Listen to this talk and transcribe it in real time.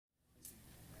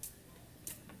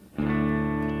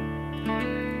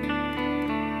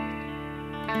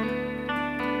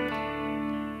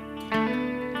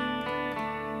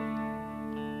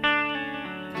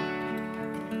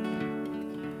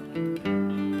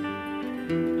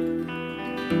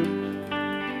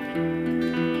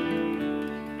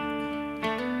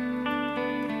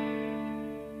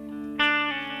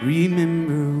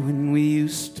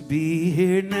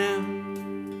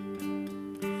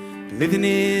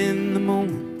in the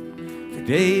moment for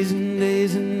days and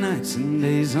days and nights and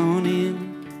days on end.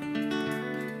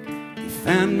 You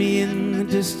found me in the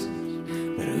distance,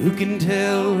 but who can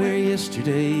tell where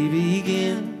yesterday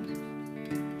began?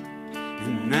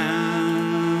 And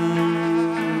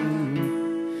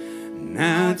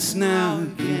now it's now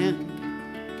again.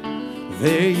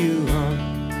 There you are,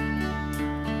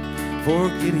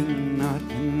 forgetting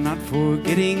not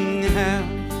forgetting how.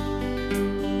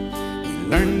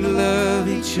 We learned to love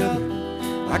each other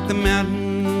like the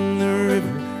mountain and the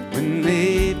river when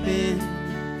they've been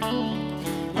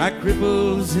like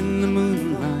ripples in the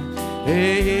moonlight.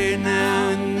 They're here now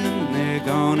and then they're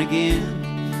gone again.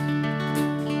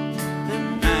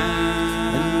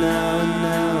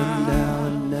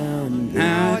 And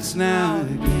now it's now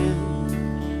again.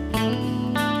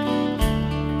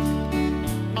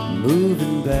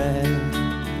 Moving back,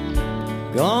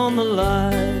 gone the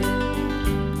light,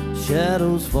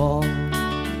 shadows fall,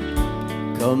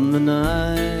 come the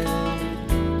night.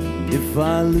 If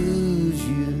I lose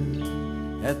you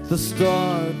at the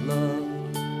start, love,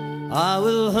 I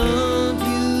will hunt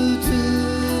you to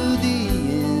the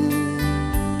end,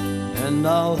 and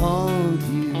I'll haunt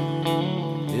you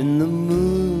in the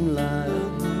moonlight,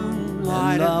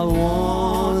 and I'll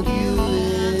want you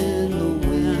in the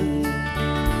wind.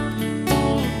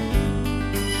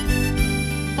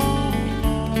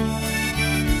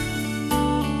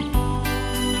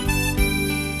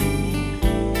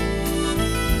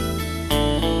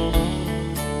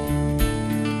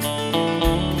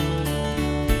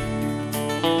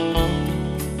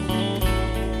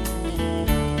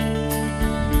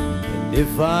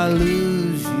 If I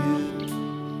lose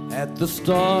you at the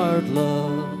start,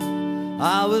 love,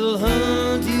 I will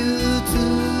hunt you to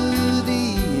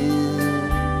the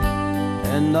end,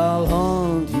 and I'll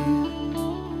haunt you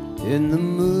in the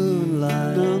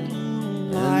moonlight,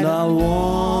 and I'll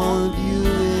want you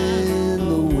in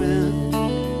the wind.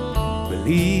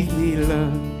 Believe me,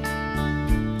 love,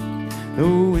 the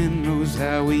wind knows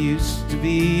how we used to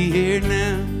be here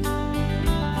now.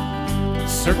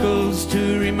 Circles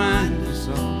to remind us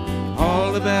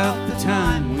all about the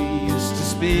time we used to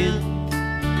spend.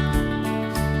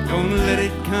 Don't let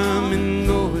it come and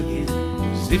go again,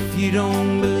 as if you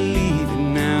don't believe it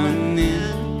now and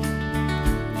then.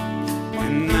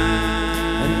 And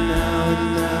now and then.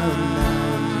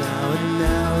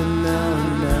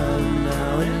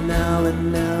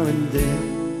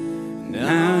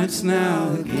 now it's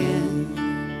now again.